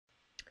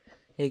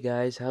Hey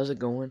guys, how's it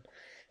going?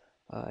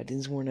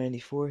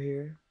 Dinsmore94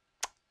 here,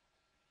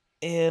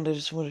 and I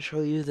just want to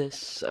show you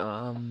this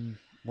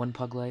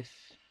 1puglife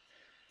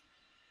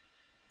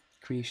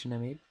creation I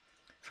made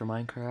for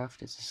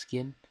Minecraft. It's a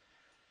skin.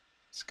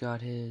 It's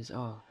got his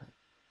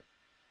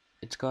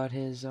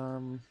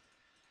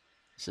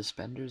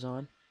suspenders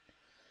on.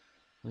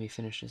 Let me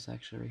finish this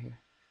actually right here.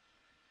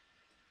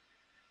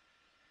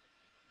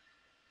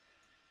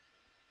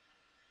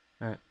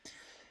 All right,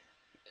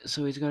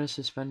 so he's got his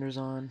suspenders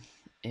on,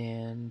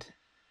 and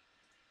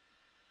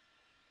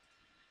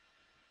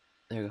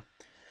there you go.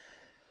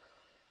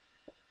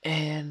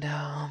 And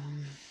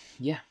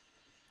yeah,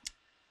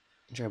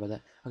 sorry about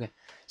that. Okay,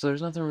 so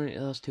there's nothing really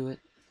else to it.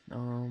 I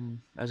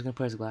was gonna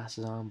put his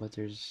glasses on, but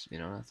there's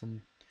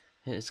nothing.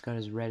 It's got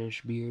his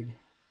reddish beard,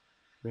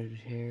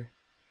 reddish hair.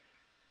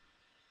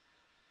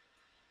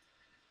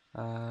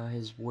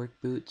 His work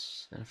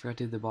boots, and I forgot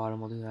to do the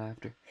bottom. I'll do that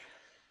after.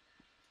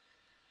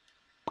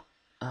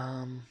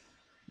 Um,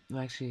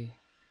 actually,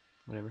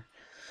 whatever.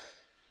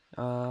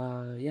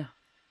 Yeah.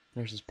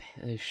 There's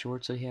his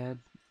shorts that he had.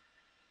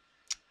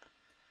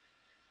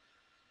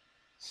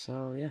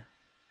 So yeah,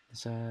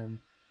 it's,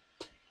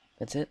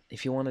 that's it.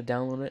 If you want to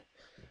download it,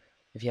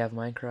 if you have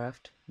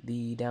Minecraft,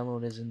 the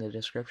download is in the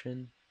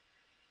description,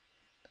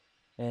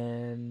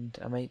 and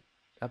I might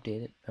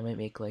update it. I might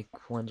make like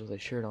ones with a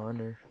shirt on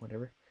or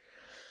whatever.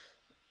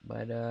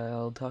 But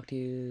I'll talk to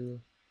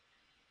you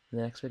in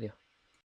the next video.